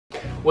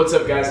What's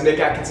up guys, Nick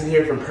Atkinson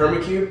here from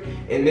PermaCube,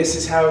 and this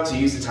is how to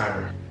use the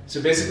timer.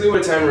 So basically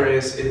what a timer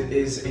is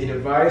a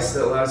device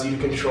that allows you to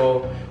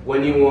control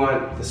when you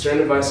want the certain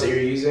device that you're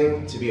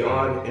using to be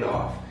on and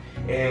off.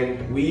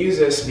 And we use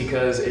this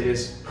because it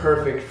is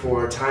perfect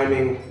for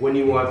timing when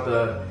you want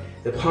the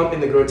pump in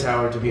the grow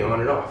tower to be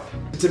on and off.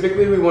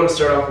 Typically we want to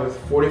start off with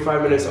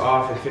 45 minutes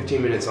off and 15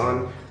 minutes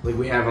on, like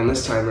we have on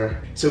this timer.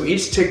 So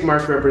each tick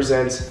mark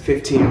represents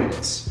 15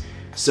 minutes.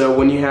 So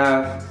when you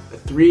have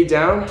 3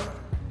 down,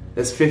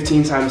 that's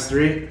 15 times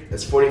 3,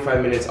 that's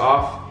 45 minutes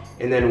off,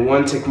 and then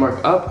 1 tick mark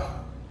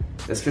up,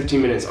 that's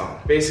 15 minutes on.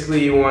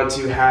 Basically you want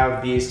to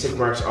have these tick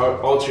marks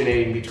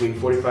alternating between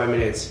 45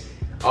 minutes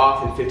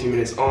off and 15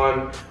 minutes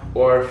on,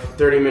 or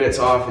 30 minutes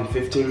off and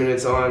 15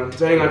 minutes on,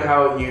 depending on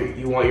how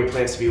you want your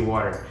plants to be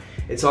watered.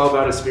 It's all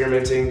about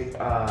experimenting.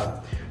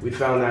 We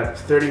found that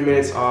 30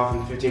 minutes off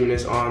and 15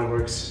 minutes on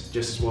works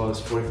just as well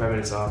as 45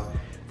 minutes off,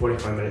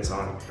 45 minutes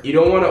on. You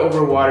don't want to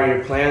overwater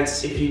your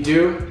plants. If you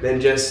do, then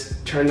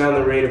just turn down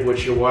the rate of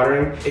which you're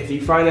watering. If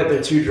you find that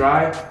they're too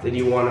dry, then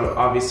you want to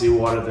obviously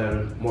water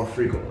them more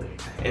frequently.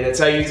 And that's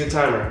how you use the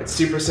timer. It's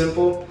super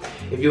simple.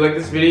 If you like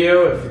this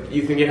video, if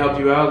you think it helped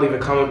you out, leave a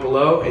comment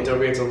below, and don't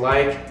forget to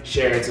like,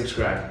 share, and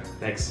subscribe.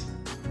 Thanks.